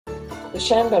The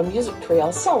Shenandoah Music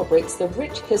Trail celebrates the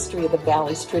rich history of the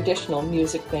Valley's traditional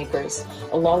music makers.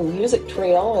 Along the music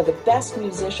trail are the best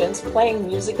musicians playing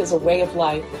music as a way of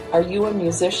life. Are you a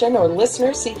musician or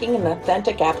listener seeking an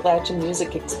authentic Appalachian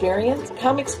music experience?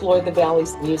 Come explore the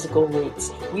Valley's musical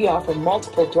roots. We offer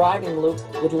multiple driving loops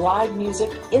with live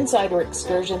music, insider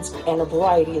excursions, and a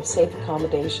variety of safe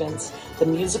accommodations. The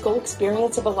musical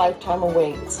experience of a lifetime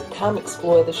awaits. Come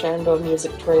explore the Shenandoah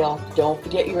Music Trail. Don't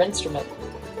forget your instrument.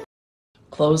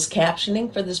 Closed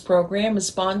captioning for this program is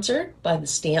sponsored by the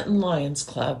Stanton Lions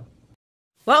Club.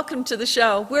 Welcome to the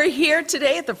show. We're here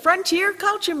today at the Frontier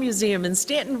Culture Museum in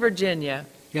Stanton, Virginia.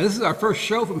 Yeah, this is our first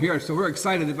show from here, so we're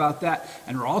excited about that.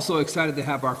 And we're also excited to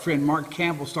have our friend Mark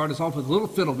Campbell start us off with a little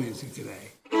fiddle music today.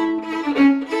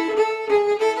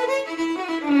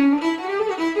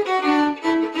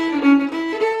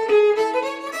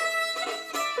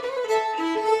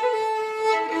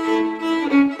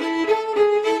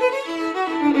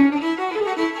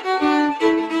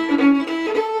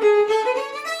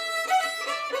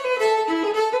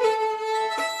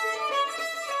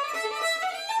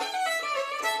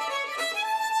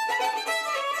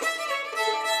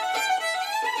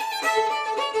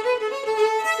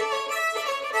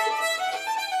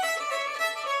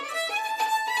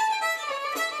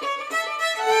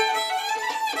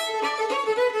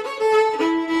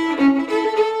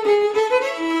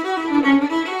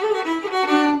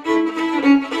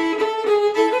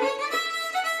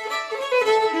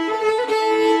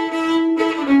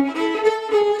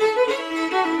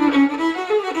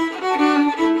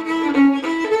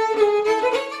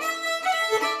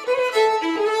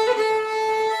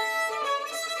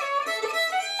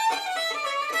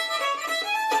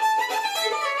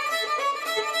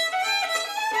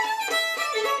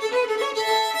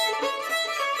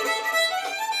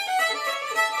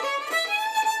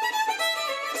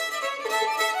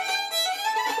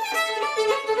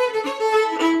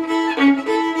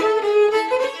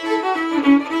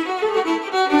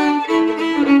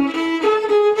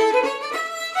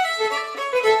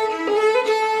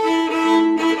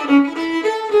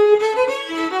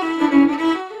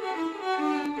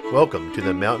 Welcome to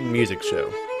the Mountain Music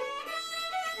Show,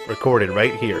 recorded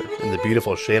right here in the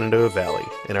beautiful Shenandoah Valley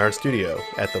in our studio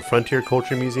at the Frontier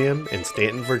Culture Museum in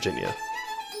Stanton, Virginia.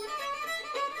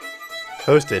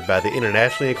 Hosted by the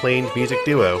internationally acclaimed music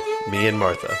duo, Me and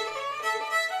Martha.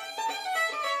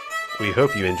 We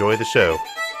hope you enjoy the show.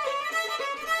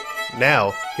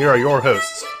 Now, here are your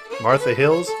hosts, Martha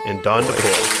Hills and Don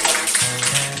DePoy.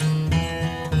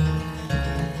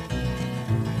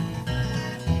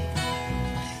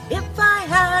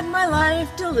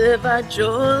 To live, I'd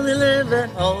surely live it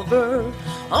over.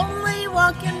 Only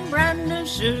walk in brand new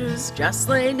shoes, just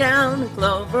lay down a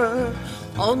clover.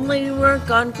 Only work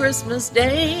on Christmas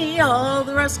Day, all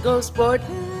the rest go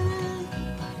sporting.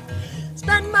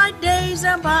 Spend my days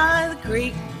down by the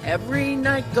creek, every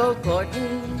night go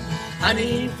courting.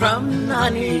 Honey from the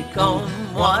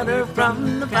honeycomb, water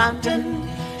from the fountain,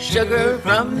 sugar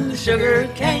from the sugar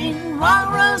cane,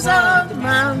 wild rose of the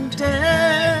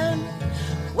mountain.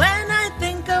 When I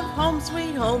think of home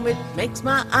sweet home, it makes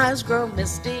my eyes grow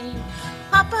misty.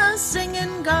 Papa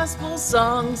singing gospel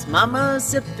songs, Mama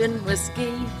sipping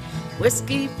whiskey.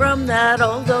 Whiskey from that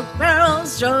old oak barrel,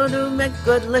 sure to make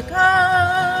good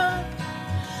liquor.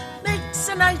 Makes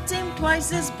the night seem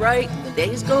twice as bright, the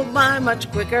days go by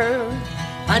much quicker.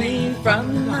 Honey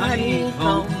from the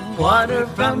honeycomb, water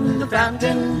from the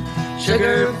fountain,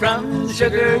 sugar from the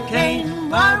sugar cane,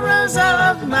 wild rose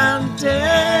of the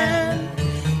mountain.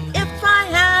 If I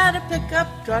had a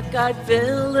pickup truck, I'd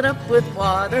fill it up with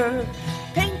water.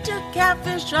 Paint a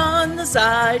catfish on the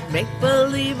side, make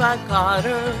believe I caught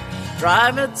her.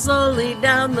 Drive it slowly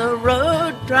down the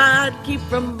road, try to keep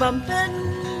from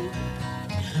bumping.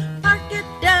 Park it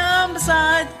down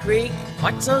beside the creek,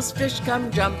 watch those fish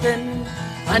come jumping.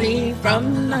 Honey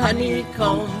from the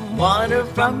honeycomb, water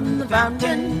from the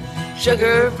fountain,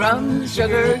 sugar from the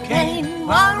sugar cane,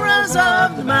 wild rose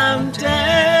of the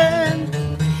mountain.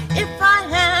 If I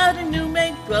had a new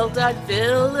made quilt, I'd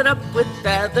fill it up with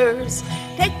feathers.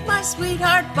 Take my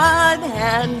sweetheart by the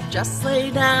hand, just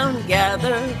lay down and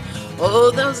gather.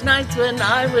 Oh, those nights when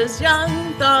I was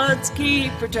young, thoughts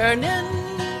keep returning.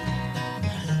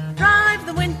 Drive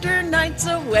the winter nights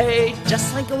away,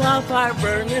 just like a wildfire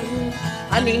burning.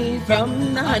 Honey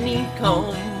from the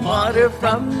honeycomb, water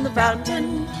from the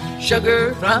fountain,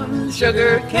 sugar from the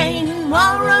sugar cane,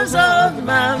 wild rose of the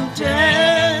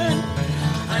mountain.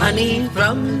 Honey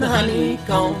from the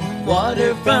honeycomb,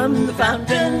 water from the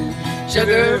fountain,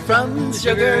 sugar from the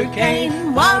sugar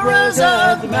cane, wild rose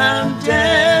of the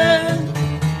mountain.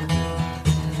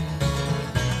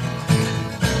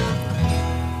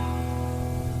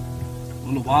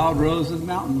 Little Wild Rose of the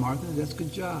Mountain, Martha. That's a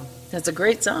good job. That's a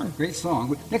great song. Great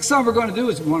song. Next song we're going to do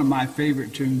is one of my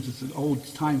favorite tunes. It's an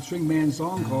old-time string band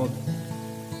song called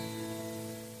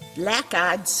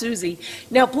Black-Eyed Susie.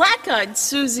 Now, Black-Eyed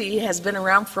Susie has been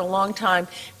around for a long time.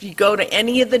 If you go to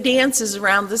any of the dances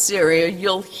around this area,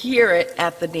 you'll hear it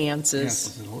at the dances.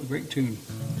 Yes, it's a great tune.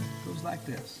 It goes like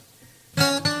this.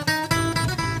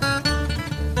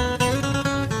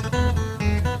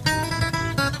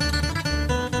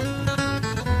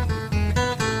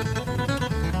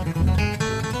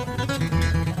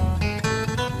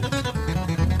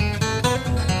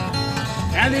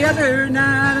 And the other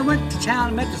night I went to town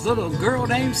and met this little girl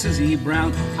named Susie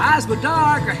Brown. Eyes were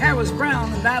dark, her hair was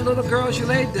brown, and that little girl, she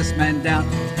laid this man down.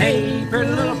 Hey, pretty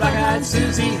little black-eyed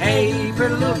Susie, hey,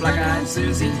 pretty little black-eyed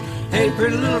Susie, hey,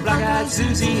 pretty little black-eyed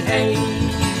Susie, hey.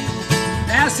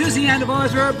 Now Susie and the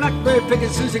boys were blackberry picking.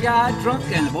 Susie got drunk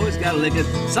and the boys got liquor.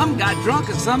 Some got drunk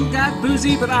and some got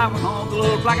boozy, but I went home to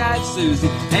little black-eyed Susie.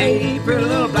 Hey, pretty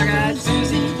little black-eyed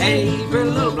Susie, hey, pretty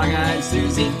little black-eyed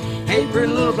Susie, hey, pretty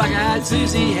little black-eyed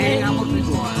Susie, hey, I'm gonna be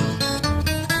going.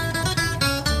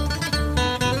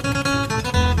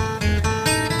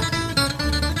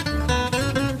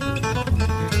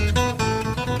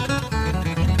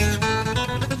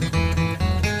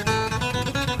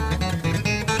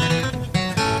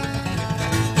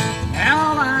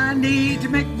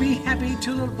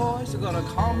 Two little boys are gonna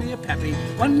call me a peppy.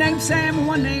 One named Sam and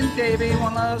one named Davy.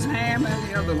 One loves ham and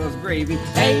the other loves gravy.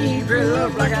 Hey, pretty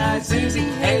little black-eyed Susie.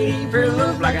 Hey, pretty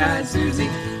little black-eyed Susie.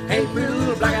 Hey, pretty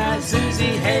little black-eyed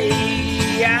Susie.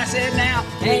 Hey, I said now.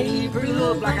 Hey, pretty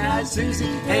little black-eyed Susie.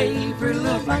 Hey, pretty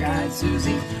little black-eyed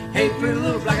Susie. Hey, pretty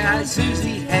little black-eyed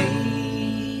Susie. Hey.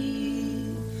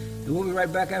 And we'll be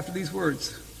right back after these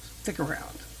words. Stick around.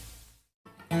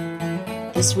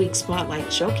 This week's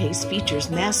Spotlight Showcase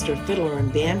features master fiddler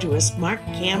and banjoist Mark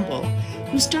Campbell,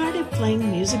 who started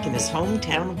playing music in his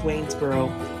hometown of Waynesboro.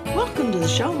 Welcome to the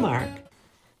show, Mark.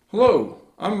 Hello,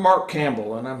 I'm Mark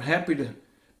Campbell, and I'm happy to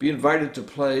be invited to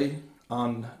play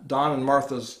on Don and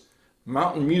Martha's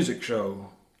mountain music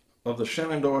show of the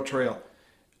Shenandoah Trail.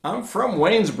 I'm from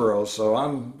Waynesboro, so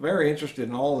I'm very interested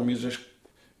in all the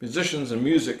musicians and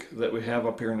music that we have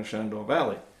up here in the Shenandoah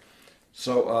Valley.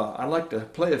 So I'd like to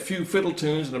play a few fiddle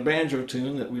tunes and a banjo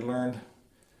tune that we learned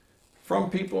from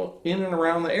people in and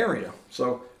around the area.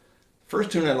 So first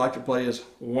tune I'd like to play is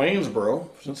Waynesboro,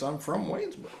 since I'm from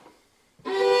Waynesboro.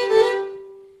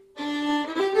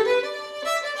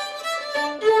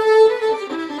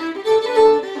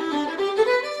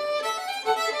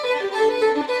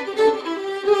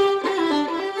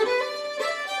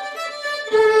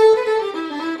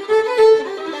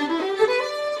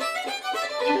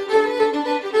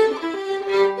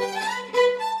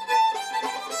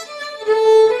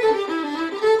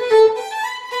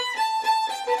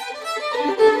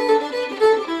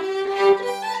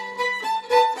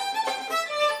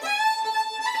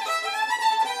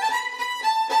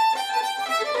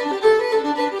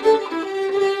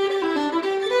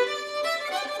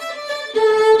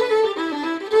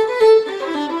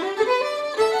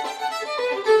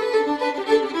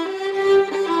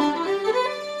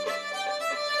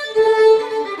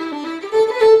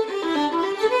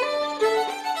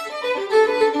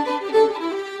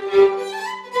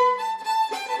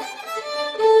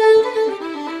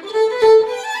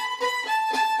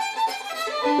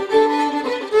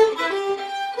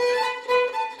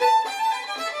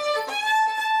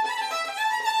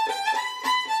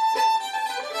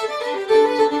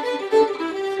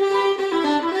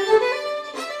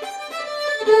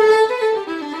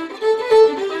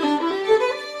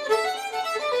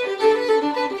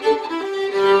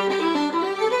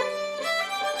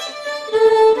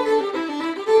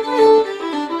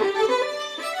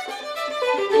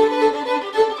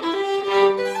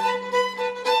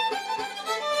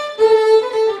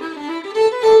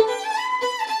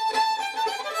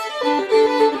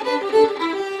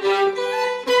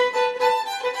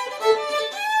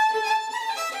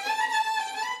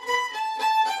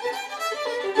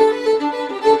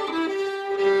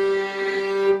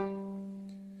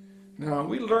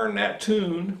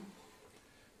 Tune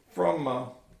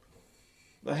from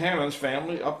the Hammond's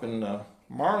family up in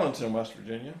Marlinton, West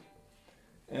Virginia,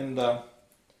 and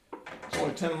it's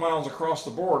only 10 miles across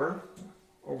the border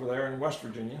over there in West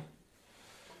Virginia.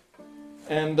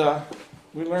 And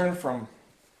we learned from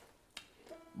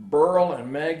Burl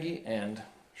and Maggie and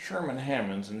Sherman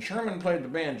Hammonds, and Sherman played the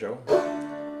banjo,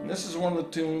 and this is one of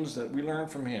the tunes that we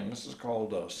learned from him. This is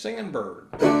called Singin' Bird.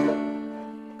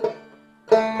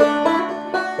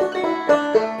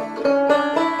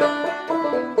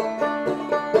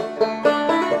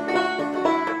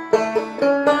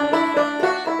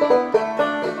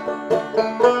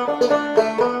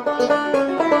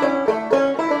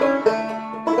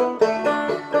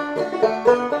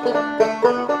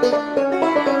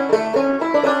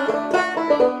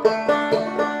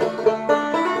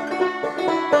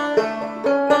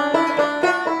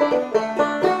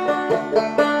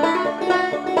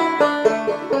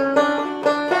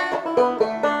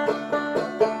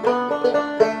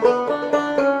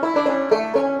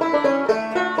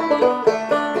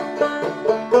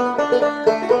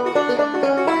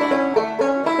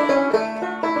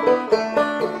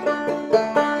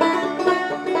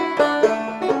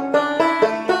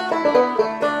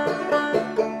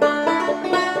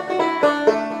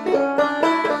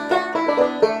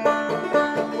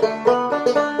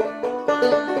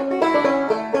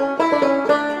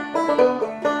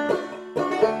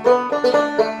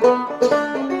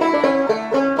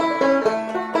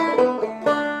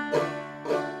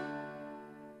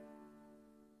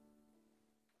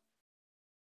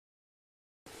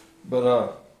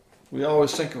 but we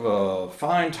always think of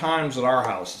Fine Times at Our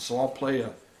House. So I'll play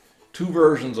two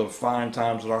versions of Fine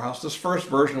Times at Our House. This first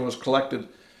version was collected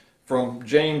from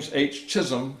James H.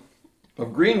 Chisholm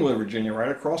of Greenwood, Virginia,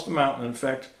 right across the mountain. In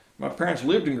fact, my parents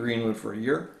lived in Greenwood for a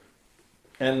year,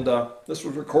 and this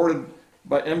was recorded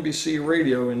by NBC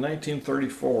Radio in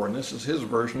 1934, and this is his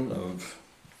version of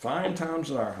Fine Times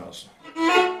at Our House.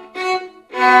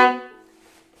 And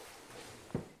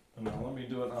now let me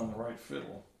do it on the right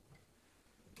fiddle.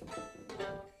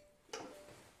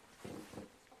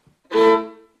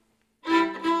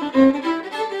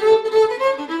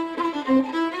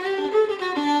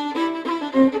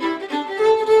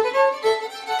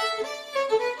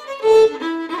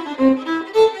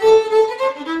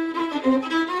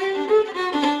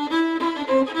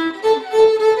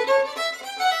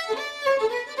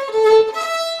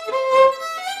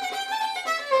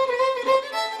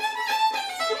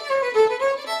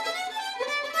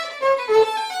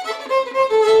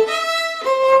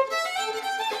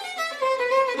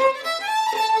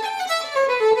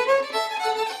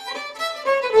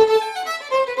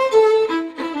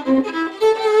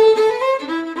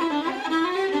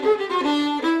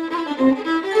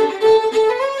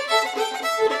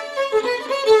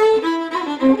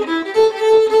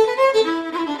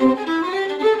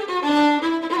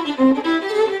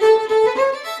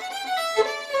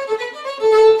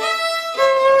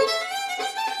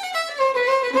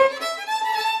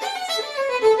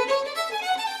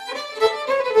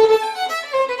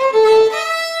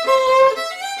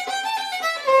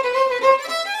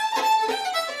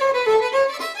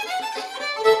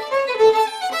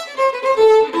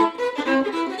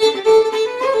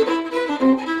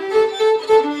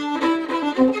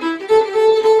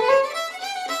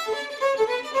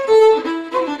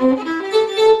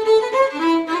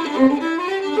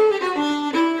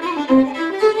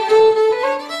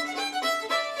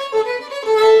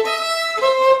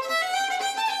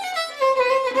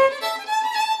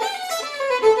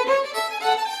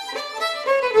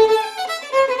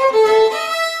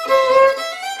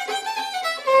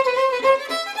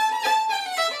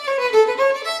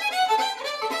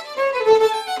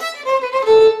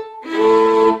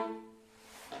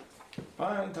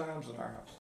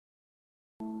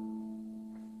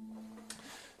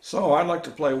 So I'd like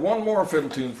to play one more fiddle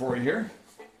tune for you here.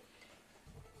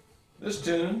 This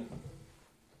tune,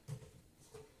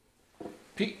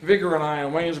 Pete Vigor and I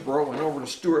in Waynesboro went over to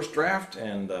Stewart's Draft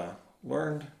and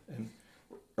learned and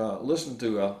listened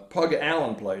to Pug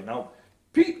Allen play. Now,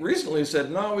 Pete recently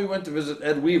said, no, we went to visit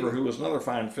Ed Weaver, who was another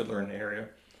fine fiddler in the area.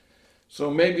 So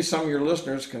maybe some of your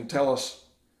listeners can tell us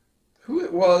who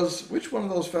it was, which one of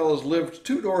those fellows lived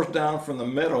 2 doors down from the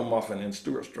Meadow Muffin in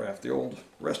Stewart's Draft, the old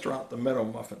restaurant, the Meadow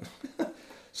Muffin.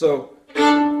 So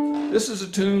this is a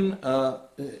tune,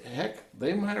 heck,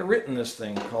 they might have written this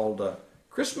thing called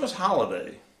Christmas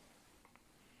Holiday.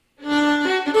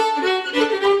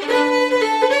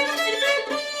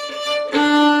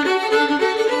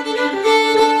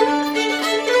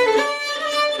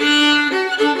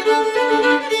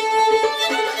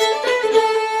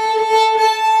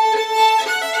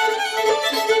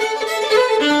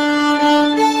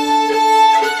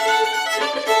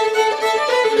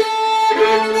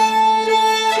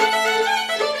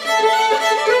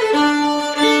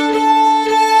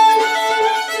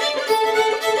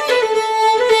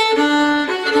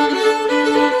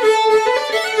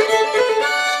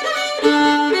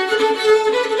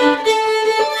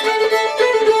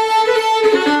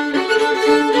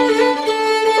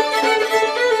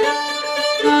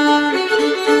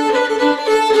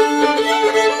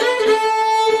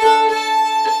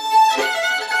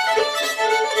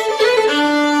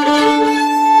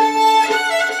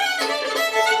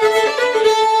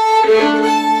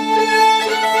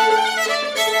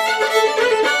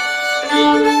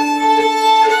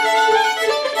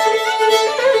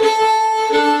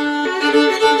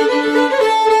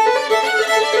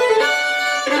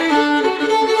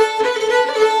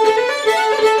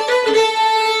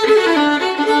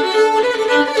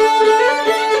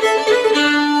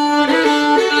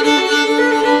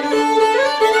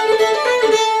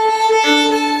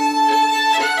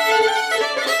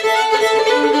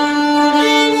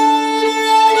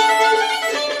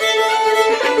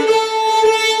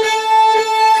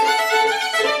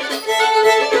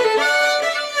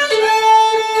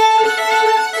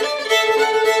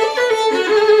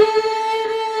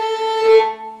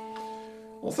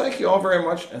 Very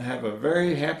much and have a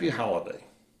very happy holiday.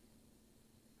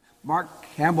 Mark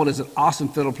Campbell is an awesome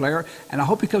fiddle player, and I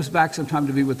hope he comes back sometime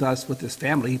to be with us with his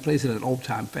family. He plays in an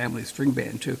old-time family string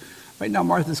band, too. Right now,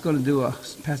 Martha's going to do a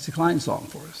Patsy Cline song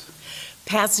for us.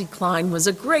 Patsy Cline was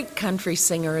a great country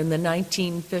singer in the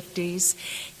 1950s,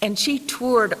 and she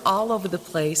toured all over the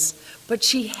place, but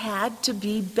she had to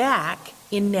be back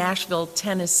in Nashville,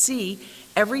 Tennessee,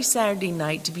 every Saturday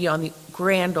night to be on the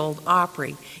Grand Ole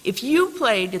Opry. If you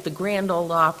played at the Grand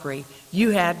Ole Opry,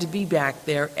 you had to be back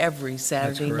there every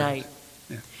Saturday night.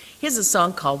 Yeah. Here's a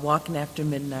song called Walking After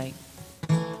Midnight.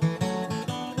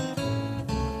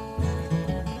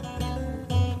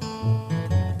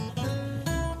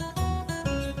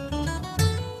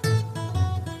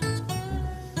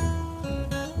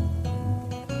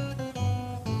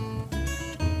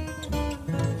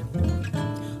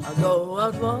 Go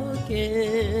out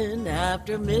walking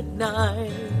after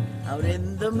midnight, out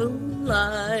in the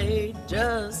moonlight,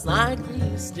 just like we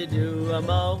used to do. I'm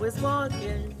always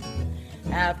walking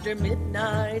after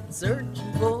midnight,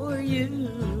 searching for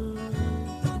you.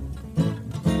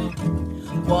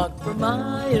 Walk for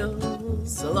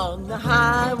miles along the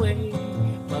highway,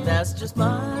 well that's just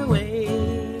my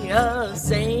way of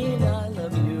saying I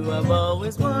love you. I'm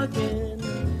always walking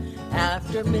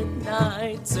after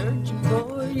midnight, searching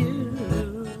for you.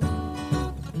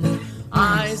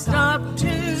 I stopped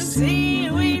to see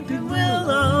a weeping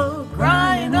willow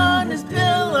crying on his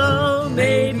pillow.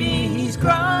 Maybe he's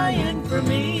crying for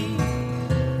me.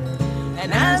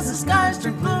 And as the skies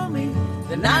turned gloomy,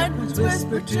 the night winds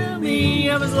whispered to me,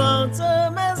 I'm as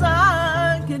lonesome as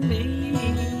I can be.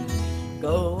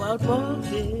 Go out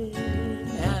walking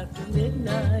after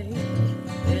midnight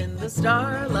in the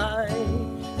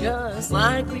starlight, just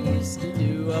like we used to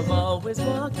do. I'm always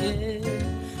walking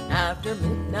after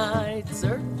midnight,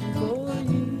 searching for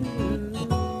you.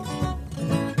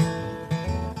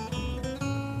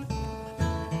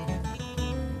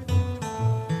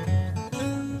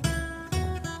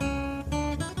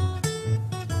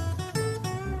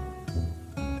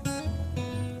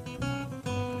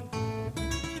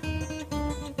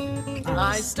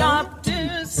 I stopped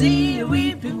to see a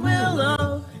weeping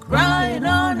willow crying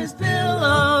on his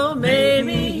pillow.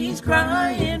 Maybe he's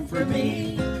crying for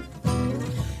me.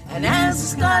 And as the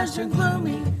skies turned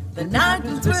gloomy, the night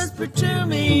winds whispered to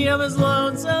me, I'm as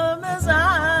lonesome as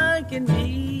I can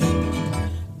be.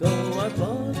 Go out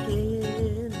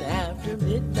walking after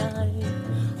midnight,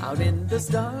 out in the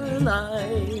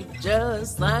starlight,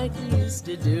 just like we used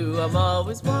to do. I'm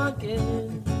always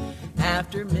walking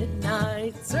after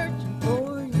midnight, searching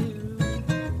for you.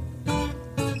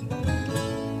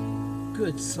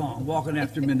 Good song, Walking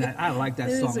After Midnight. I like that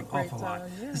song an awful lot.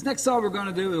 This next song we're going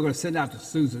to do, we're going to send out to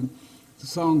Susan. It's a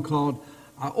song called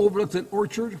I Overlooked an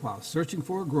Orchard While Searching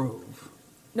for a Grove.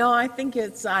 No, I think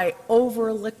it's I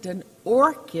overlooked an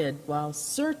orchid while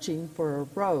searching for a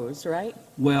rose, right?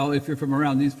 Well, if you're from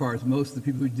around these parts, most of the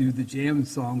people who do the jam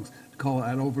songs call it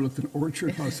I Overlooked an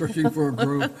Orchard While Searching for a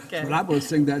Grove. Okay. But I'm going to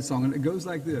sing that song, and it goes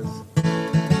like this.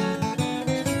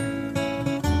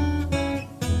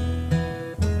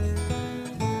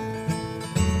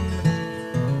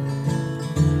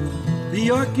 The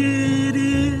orchid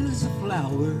is a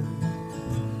flower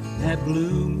that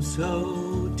blooms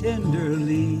so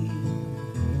tenderly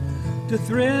to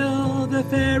thrill the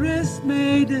fairest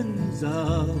maidens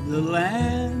of the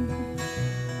land.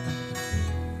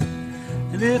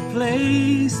 And if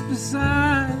placed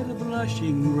beside a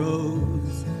blushing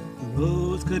rose, the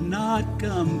rose could not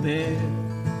compare.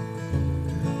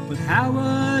 But how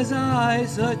was I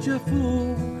such a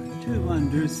fool to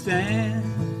understand?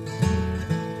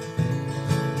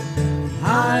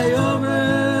 I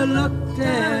overlooked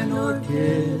an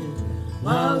orchid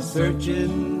while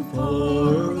searching for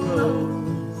a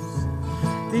rose.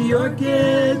 The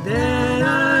orchid that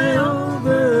I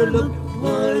overlooked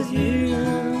was you.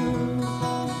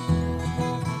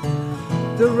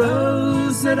 The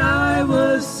rose that I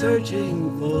was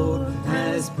searching for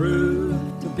has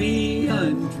proved to be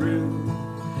untrue.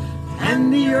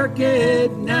 And the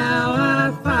orchid now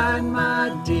I find,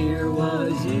 my dear,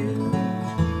 was you.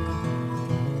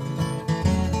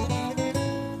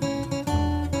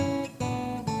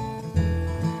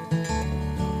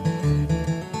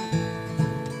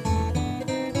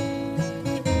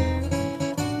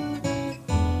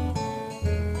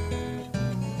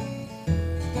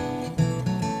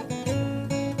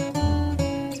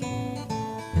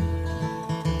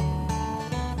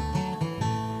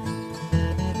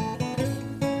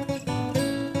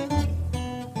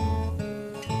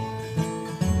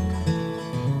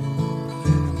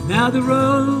 Now the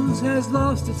rose has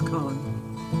lost its color,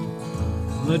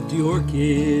 but the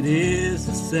orchid is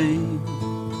the same.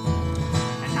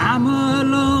 And I'm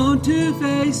alone to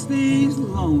face these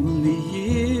lonely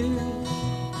years.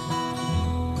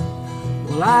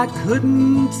 Well, I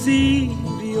couldn't see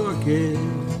the orchid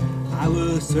I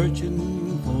was searching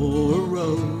for a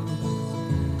rose.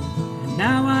 And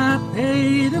now I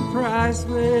pay the price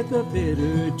with a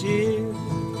bitter tear.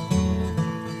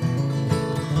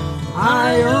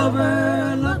 I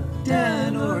overlooked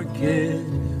an orchid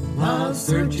while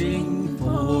searching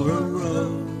for a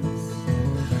rose.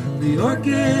 The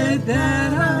orchid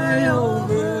that I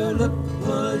overlooked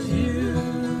was you.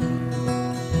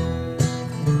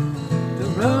 The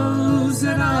rose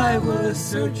that I was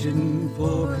searching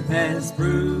for has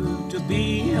proved to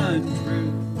be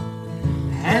untrue.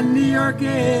 And the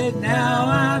orchid now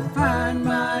I find,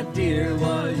 my dear,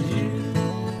 was you.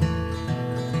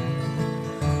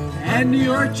 And the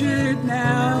orchid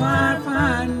now I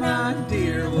find, my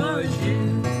dear, was you.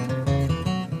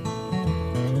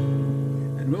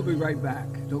 And we'll be right back.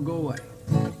 Don't go away.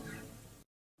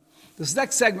 This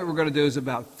next segment we're going to do is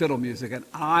about fiddle music, and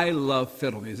I love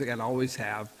fiddle music, and always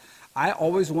have. I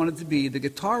always wanted to be the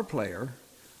guitar player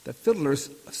that fiddlers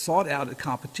sought out at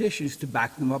competitions to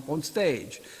back them up on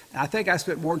stage. And I think I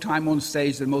spent more time on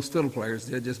stage than most fiddle players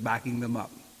did, just backing them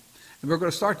up. And we're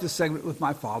going to start this segment with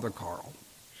my father, Carl.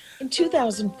 In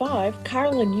 2005,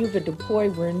 Carl and Yuva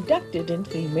DePoy were inducted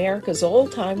into the America's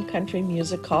Old Time Country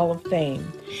Music Hall of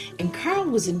Fame, and Carl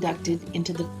was inducted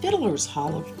into the Fiddlers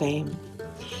Hall of Fame.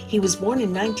 He was born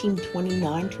in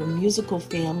 1929 to a musical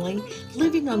family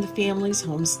living on the family's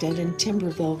homestead in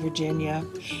Timberville, Virginia,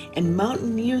 and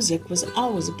mountain music was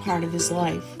always a part of his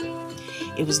life.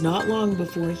 It was not long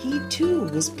before he, too,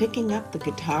 was picking up the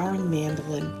guitar and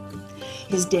mandolin.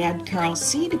 His dad, Carl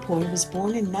C. DePoy, was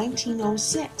born in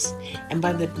 1906, and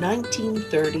by the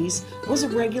 1930s was a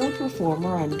regular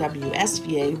performer on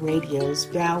WSVA Radio's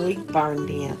Valley Barn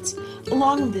Dance,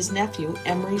 along with his nephew,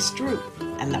 Emery Stroop,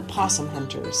 and the Possum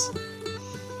Hunters.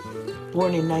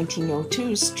 Born in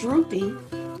 1902, Stroopy,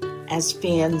 as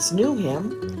fans knew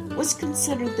him, was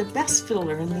considered the best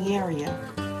fiddler in the area.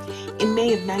 In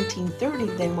May of 1930,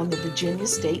 they won the Virginia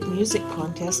State Music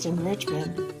Contest in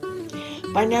Richmond.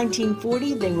 By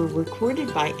 1940, they were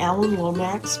recorded by Alan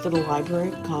Lomax for the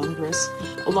Library of Congress,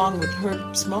 along with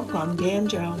Herb Smoke on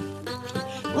banjo.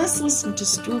 Let's listen to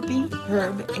Stroopy,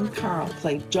 Herb, and Carl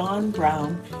play John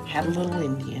Brown Had a Little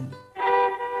Indian.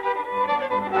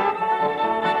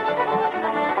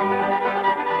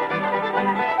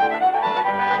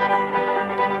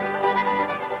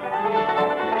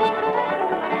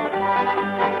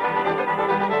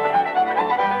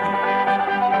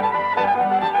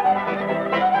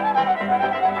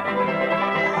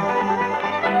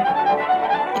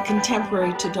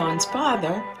 Contemporary to Don's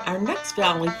father, our next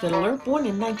Valley fiddler, born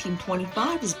in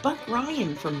 1925, is Buck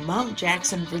Ryan from Mount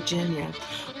Jackson, Virginia.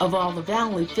 Of all the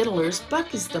Valley fiddlers,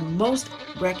 Buck is the most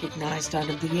recognized out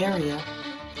of the area.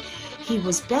 He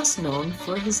was best known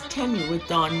for his tenure with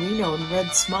Don Reno and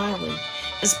Red Smiley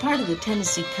as part of the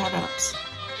Tennessee Cut-Ups.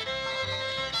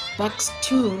 Buck's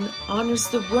tune honors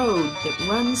the road that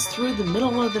runs through the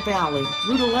middle of the valley,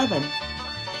 Route 11.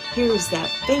 Here is that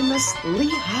famous Lee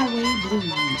Highway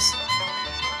Blues.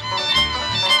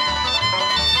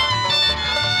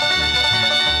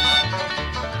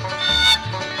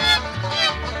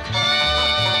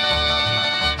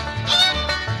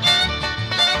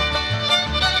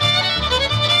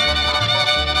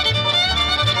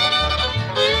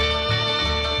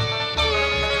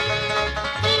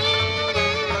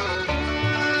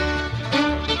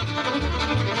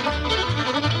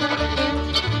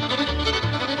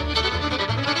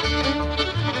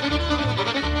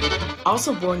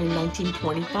 Also born in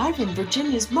 1925, and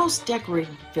Virginia's most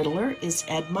decorated fiddler is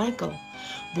Edd Michael.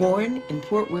 Born in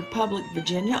Port Republic,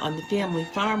 Virginia, on the family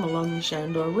farm along the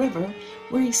Shenandoah River,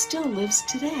 where he still lives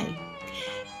today.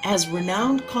 As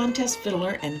renowned contest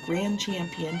fiddler and grand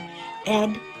champion,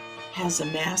 Edd has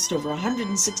amassed over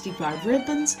 165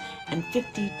 ribbons and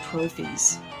 50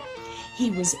 trophies. He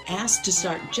was asked to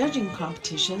start judging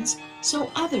competitions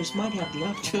so others might have the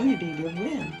opportunity to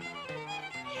win.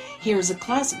 Here is a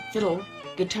classic fiddle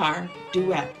guitar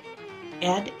duet,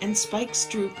 Edd and Spike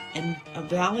Stroop and a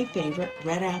Valley favorite,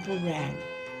 Red Apple Rag.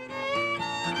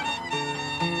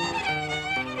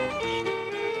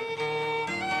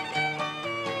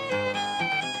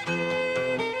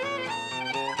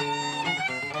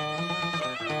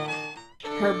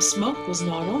 Herb Smoke was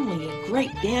not only a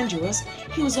great banjoist,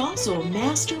 he was also a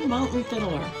master mountain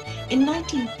fiddler. In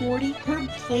 1940, Herb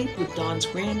played with Don's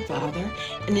grandfather,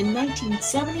 and in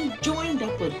 1970 joined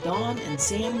up with Don and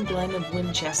Sam Glenn of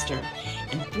Winchester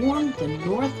and formed the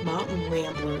North Mountain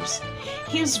Ramblers.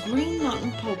 Here's Green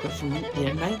Mountain Polka from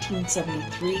their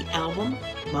 1973 album,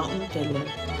 Mountain Fiddler.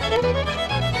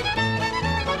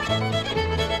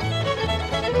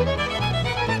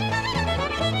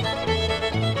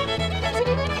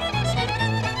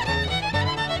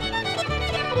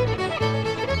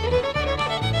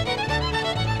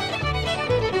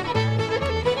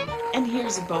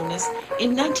 here's a bonus.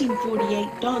 In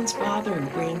 1948, Don's father and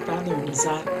grandfather in his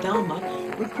Aunt Thelma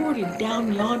recorded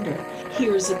Down Yonder.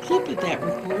 Here's a clip of that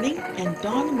recording, and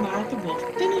Don and Martha will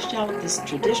finish out this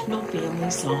traditional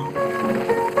family song.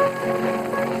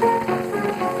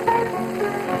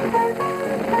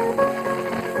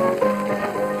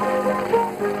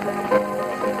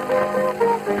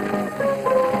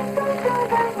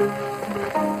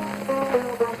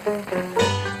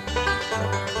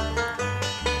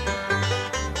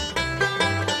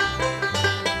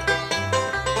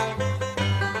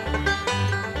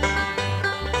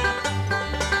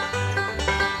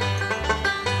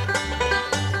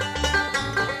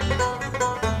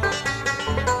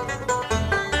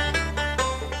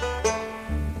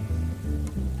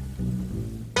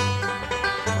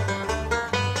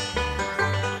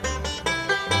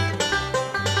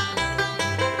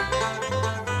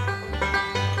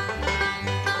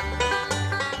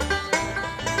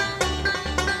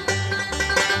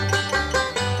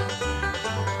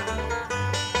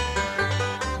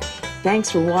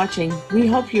 Thanks for watching. We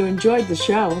hope you enjoyed the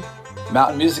show.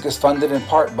 Mountain Music is funded in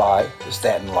part by the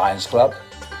Stanton Lions Club,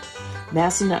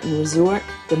 Massanutten Resort,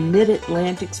 the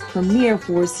Mid-Atlantic's premier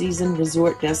four-season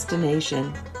resort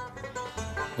destination.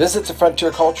 Visit the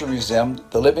Frontier Culture Museum,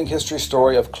 the living history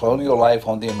story of colonial life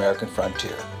on the American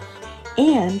frontier.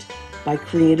 And by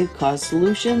Creative Cause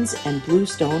Solutions and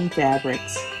Bluestone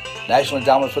Fabrics. National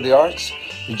Endowment for the Arts,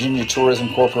 Virginia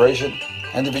Tourism Corporation,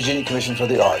 and the Virginia Commission for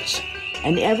the Arts.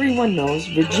 And everyone knows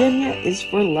Virginia is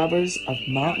for lovers of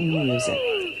mountain music.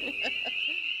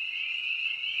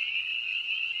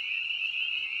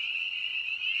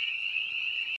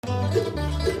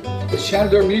 The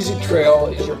Shenandoah Music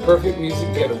Trail is your perfect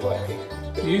music getaway.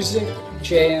 Music,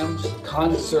 jams,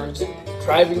 concerts,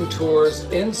 driving tours,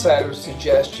 insider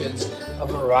suggestions, a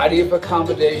variety of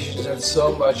accommodations, and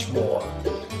so much more.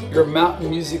 Your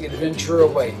mountain music adventure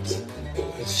awaits.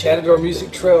 It's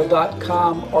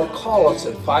ShenandoahMusicTrail.com or call us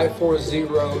at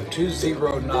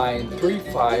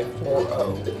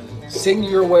 540-209-3540. Sing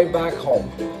your way back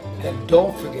home, and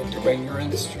don't forget to bring your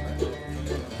instrument.